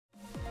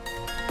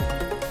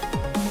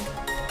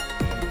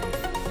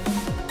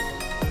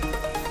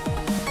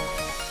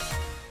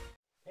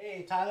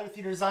Tyler with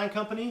your design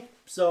company.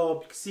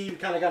 So you can see we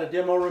kind of got a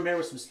demo room here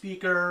with some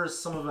speakers,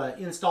 some of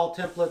the install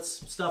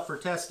templates, stuff for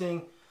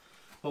testing.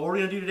 But what we're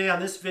going to do today on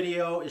this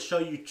video is show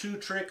you 2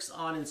 tricks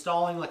on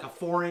installing like a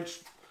 4-inch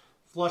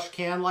flush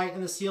can light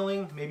in the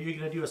ceiling. Maybe you're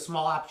going to do a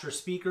small aperture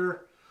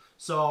speaker.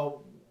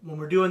 So when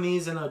we're doing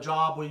these in a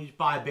job, we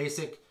buy a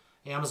basic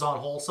Amazon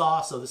hole saw.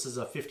 So this is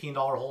a $15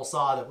 hole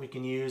saw that we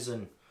can use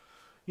and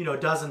a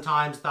dozen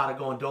times without it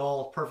going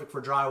dull. Perfect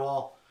for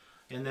drywall.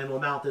 And then we'll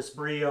mount this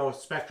Brio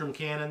Spectrum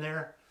can in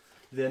there.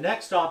 The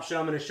next option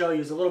I'm going to show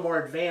you is a little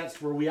more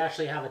advanced, where we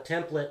actually have a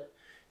template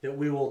that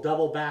we will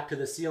double back to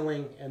the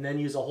ceiling and then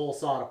use a hole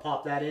saw to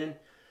pop that in.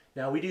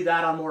 Now we do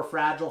that on more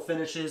fragile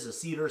finishes, a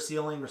cedar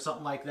ceiling or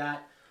something like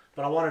that.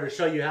 But I wanted to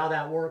show you how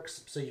that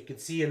works so you can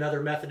see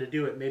another method to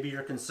do it. Maybe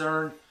you're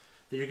concerned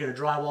that you're going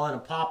to drywall in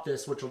and pop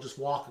this, which will just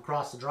walk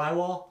across the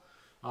drywall.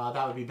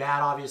 That would be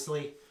bad,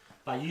 obviously.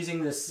 By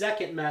using this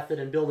second method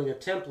and building a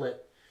template,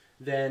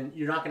 then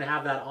you're not going to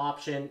have that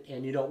option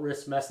and you don't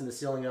risk messing the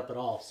ceiling up at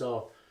all.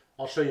 So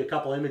I'll show you a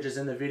couple images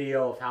in the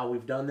video of how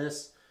we've done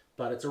this,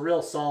 but it's a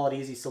real solid,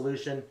 easy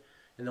solution.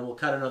 And then we'll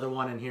cut another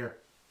one in here.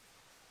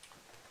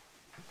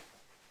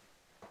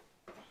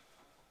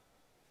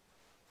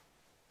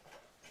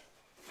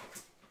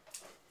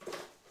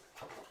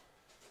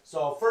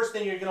 So first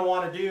thing you're going to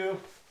want to do,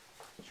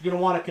 you're going to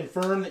want to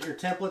confirm that your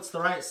template's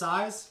the right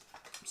size.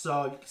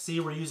 So you can see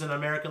we're using an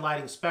American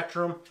Lighting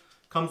Spectrum.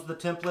 Comes with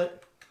the template.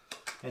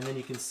 And then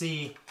you can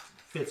see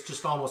fits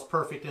just almost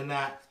perfect in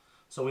that.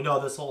 So we know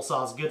this hole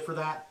saw is good for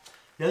that.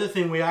 The other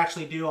thing we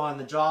actually do on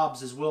the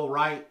jobs is we'll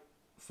write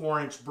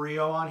 4-inch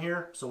Brio on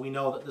here. So we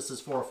know that this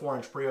is for a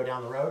 4-inch Brio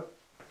down the road.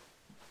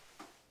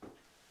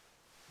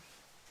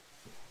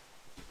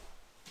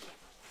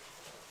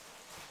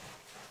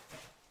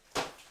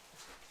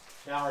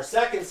 Now our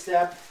second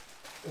step,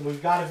 and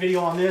we've got a video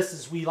on this,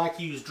 is we like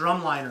to use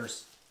drum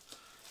liners.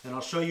 And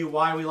I'll show you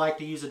why we like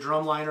to use a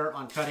drum liner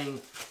on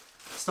cutting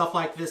stuff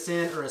like this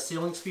in or a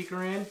ceiling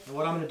speaker in. And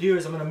what I'm going to do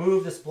is I'm going to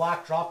move this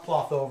black drop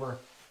cloth over.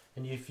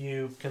 And if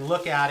you can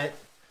look at it,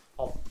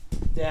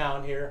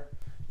 down here,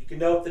 you can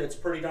note that it's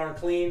pretty darn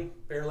clean,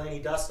 barely any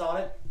dust on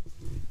it.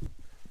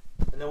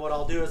 And then what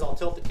I'll do is I'll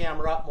tilt the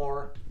camera up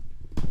more,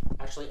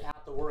 actually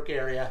at the work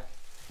area.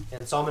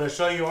 And so I'm going to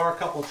show you a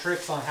couple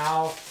tricks on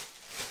how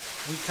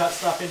we cut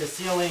stuff into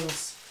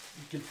ceilings.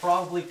 You could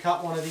probably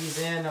cut one of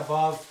these in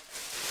above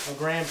a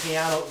grand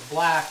piano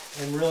black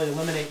and really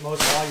eliminate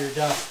most of all your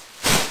dust.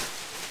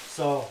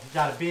 So you've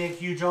got a big,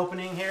 huge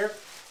opening here.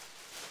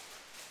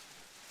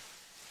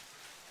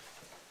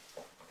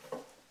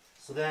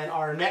 So then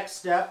our next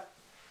step,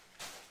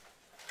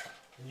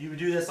 and you would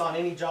do this on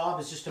any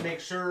job, is just to make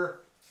sure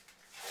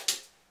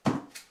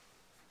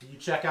you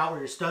check out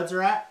where your studs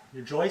are at,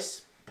 your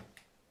joists.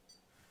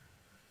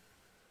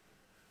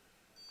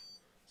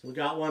 So we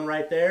got one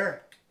right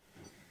there.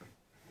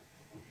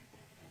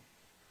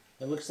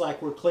 It looks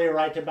like we're clear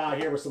right to about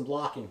here with some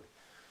blocking.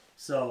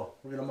 So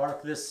we're going to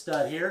mark this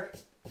stud here.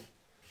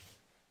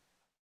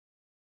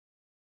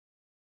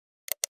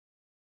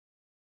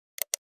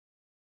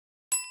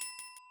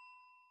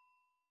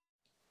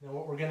 Now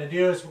what we're going to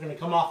do is we're going to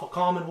come off a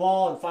common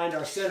wall and find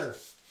our center.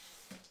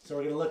 So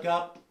we're going to look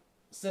up.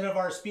 Center of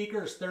our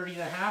speaker is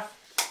 30.5.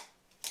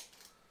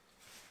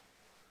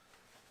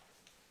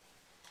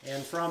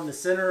 And from the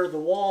center of the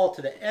wall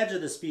to the edge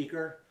of the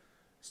speaker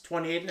is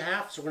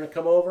 28.5. So we're going to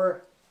come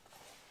over.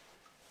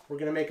 We're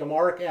going to make a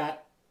mark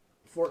at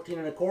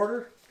 14.25.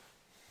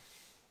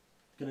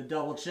 Going to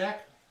double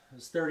check.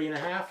 It's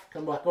 30.5.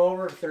 Come back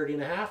over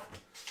 30.5.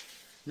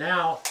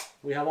 Now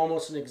we have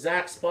almost an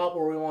exact spot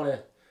where we want to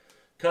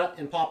cut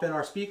and pop in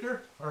our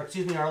speaker, or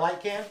excuse me, our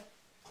light can.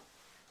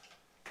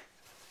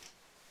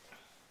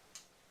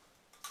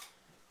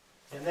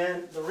 And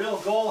then the real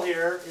goal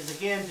here is,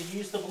 again, to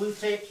use the blue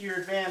tape to your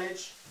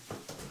advantage.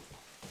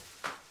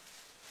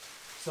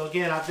 So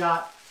again, I've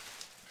got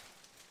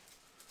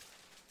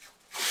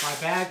my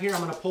bag here.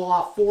 I'm going to pull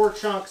off 4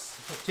 chunks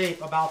of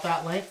tape about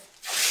that length.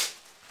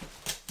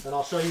 And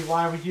I'll show you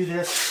why we do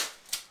this.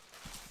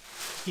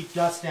 Keep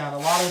dust down. A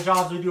lot of the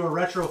jobs we do are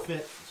retrofit.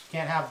 You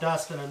can't have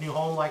dust in a new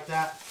home like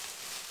that.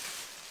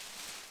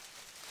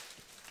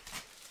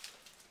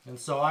 And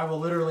so I will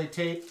literally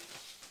tape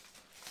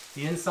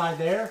the inside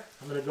there.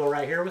 I'm going to go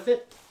right here with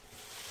it.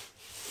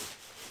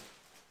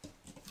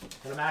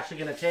 And I'm actually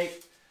going to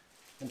take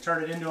and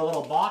turn it into a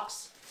little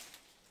box.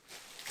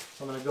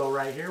 So I'm going to go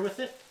right here with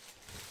it.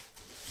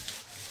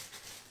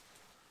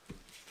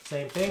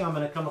 Same thing, I'm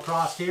going to come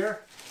across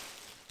here.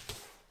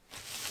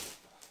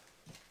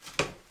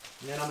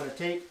 And then I'm going to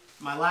take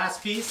my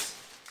last piece,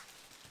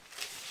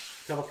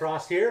 come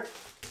across here.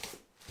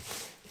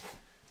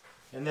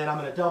 And then I'm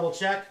going to double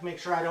check, make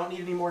sure I don't need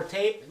any more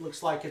tape. It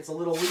looks like it's a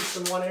little loose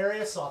in one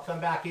area, so I'll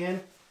come back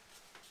in.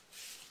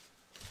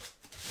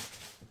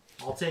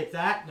 I'll tape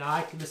that.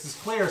 Now this is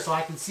clear, so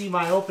I can see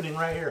my opening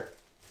right here.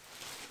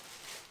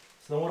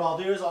 So then what I'll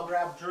do is I'll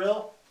grab a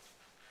drill.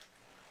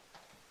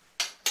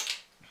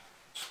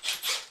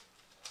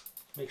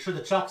 Make sure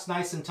the chuck's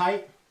nice and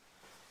tight.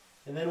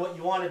 And then what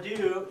you want to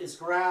do is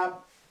grab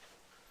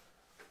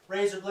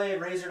razor blade,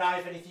 razor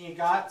knife, anything you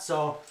got.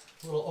 So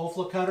a little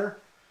Ofla cutter.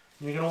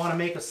 And you're going to want to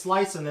make a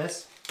slice in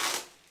this.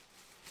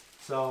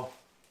 So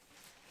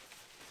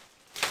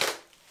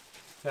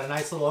got a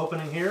nice little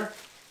opening here.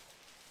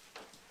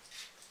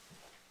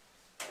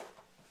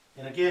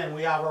 And again,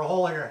 we have our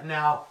hole here.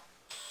 Now,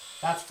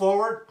 that's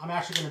forward. I'm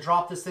actually going to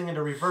drop this thing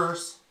into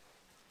reverse.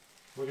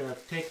 We're going to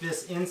take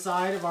this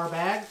inside of our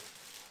bag.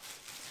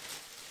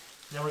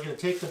 Then we're going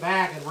to take the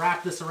bag and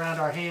wrap this around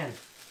our hand.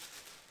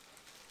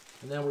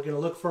 And then we're going to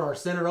look for our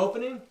center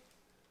opening.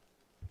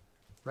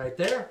 Right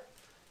there.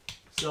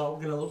 So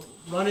we're going to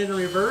run it in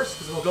reverse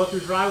because we'll go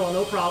through drywall,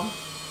 no problem.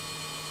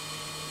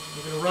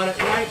 We're going to run it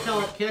right till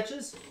it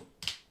catches.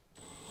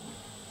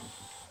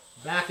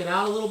 Back it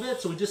out a little bit,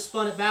 so we just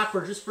spun it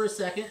backward just for a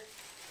second.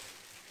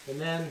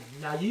 And then,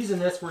 now using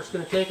this, we're just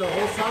going to take our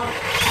hole saw.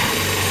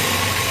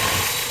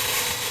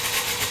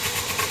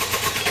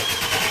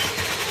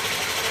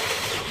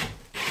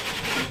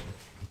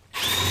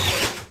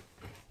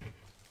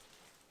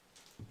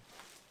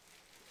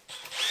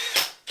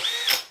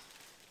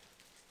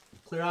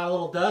 Clear out a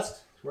little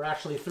dust. We're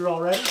actually through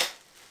already.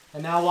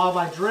 And now while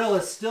my drill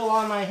is still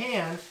on my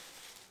hand,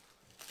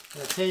 I'm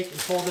going to take and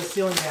pull this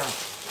ceiling down.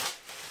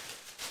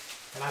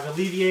 And I've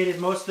alleviated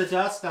most of the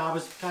dust. Now I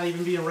was kind of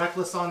even being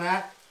reckless on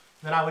that.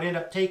 Then I would end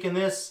up taking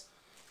this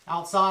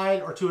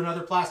outside or to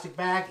another plastic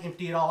bag,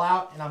 empty it all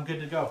out, and I'm good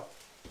to go.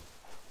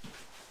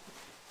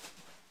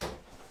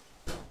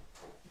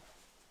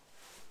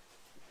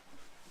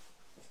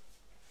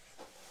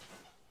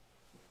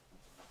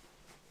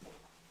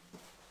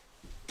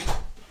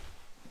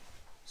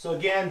 So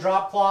again,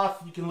 drop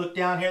cloth, you can look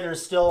down here,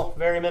 there's still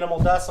very minimal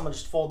dust. I'm going to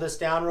just fold this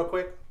down real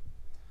quick.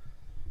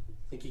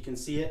 I think you can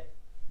see it.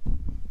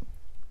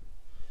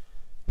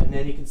 And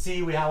then you can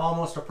see we have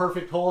almost a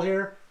perfect hole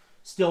here.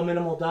 Still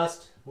minimal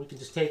dust. We can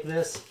just take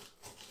this.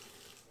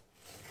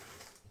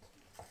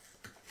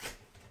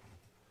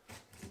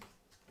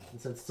 And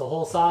since it's a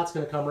hole saw, it's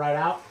going to come right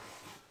out.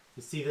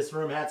 You see this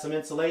room had some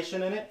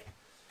insulation in it.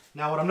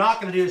 Now what I'm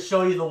not going to do is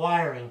show you the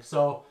wiring.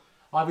 So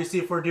obviously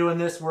if we're doing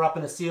this, we're up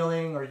in a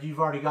ceiling or you've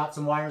already got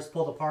some wires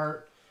pulled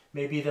apart.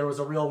 Maybe there was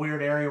a real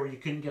weird area where you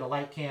couldn't get a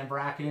light can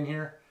bracket in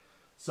here.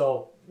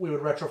 So we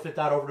would retrofit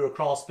that over to a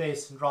crawl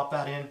space and drop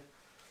that in.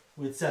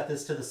 We'd set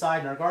this to the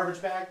side in our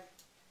garbage bag.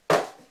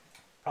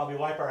 Probably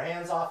wipe our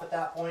hands off at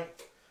that point.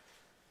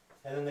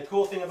 And then the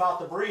cool thing about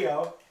the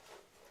Brio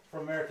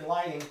from American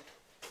Lighting,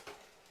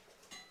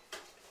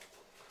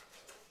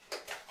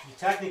 you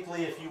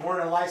technically, if you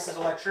weren't a licensed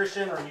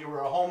electrician or you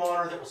were a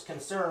homeowner that was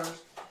concerned,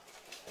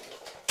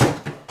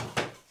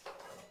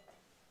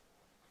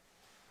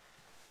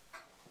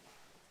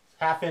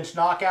 half-inch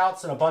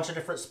knockouts in a bunch of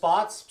different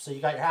spots. So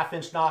you got your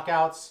half-inch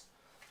knockouts.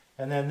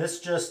 And then this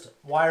just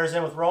wires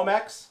in with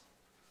Romex.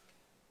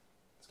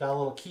 It's got a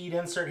little keyed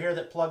insert here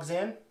that plugs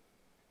in.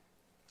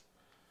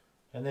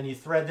 And then you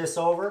thread this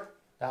over.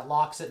 That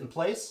locks it in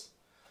place.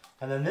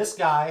 And then this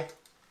guy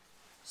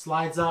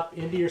slides up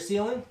into your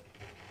ceiling.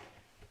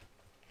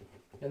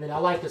 And then I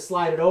like to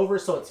slide it over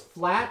so it's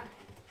flat.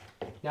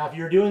 Now if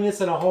you're doing this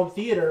in a home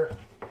theater,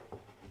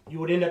 you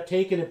would end up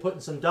taking and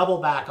putting some double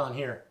back on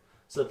here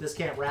so that this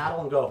can't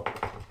rattle and go.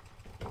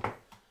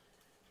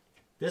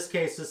 This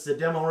case, this is a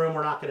demo room,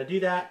 we're not going to do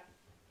that.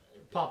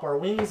 Pop our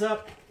wings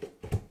up,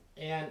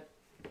 and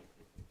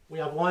we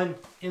have one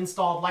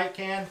installed light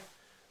can.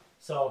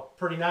 So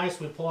pretty nice.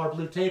 We pull our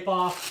blue tape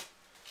off.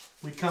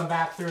 We come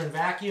back through and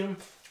vacuum.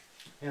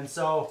 And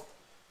so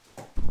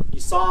you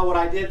saw what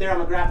I did there. I'm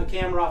going to grab the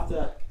camera off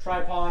the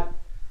tripod.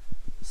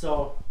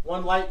 So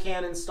one light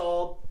can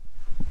installed.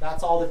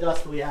 That's all the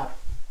dust we have.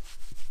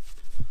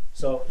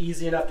 So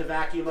easy enough to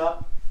vacuum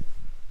up.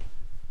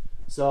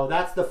 So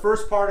that's the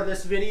first part of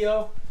this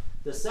video.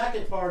 The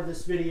second part of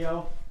this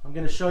video, I'm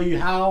going to show you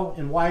how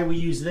and why we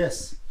use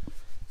this.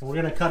 And we're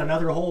going to cut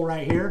another hole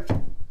right here.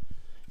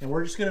 And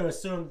we're just going to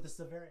assume that this is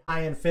a very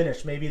high-end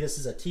finish. Maybe this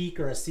is a teak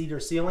or a cedar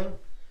ceiling.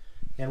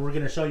 And we're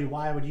going to show you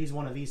why I would use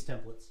one of these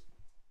templates.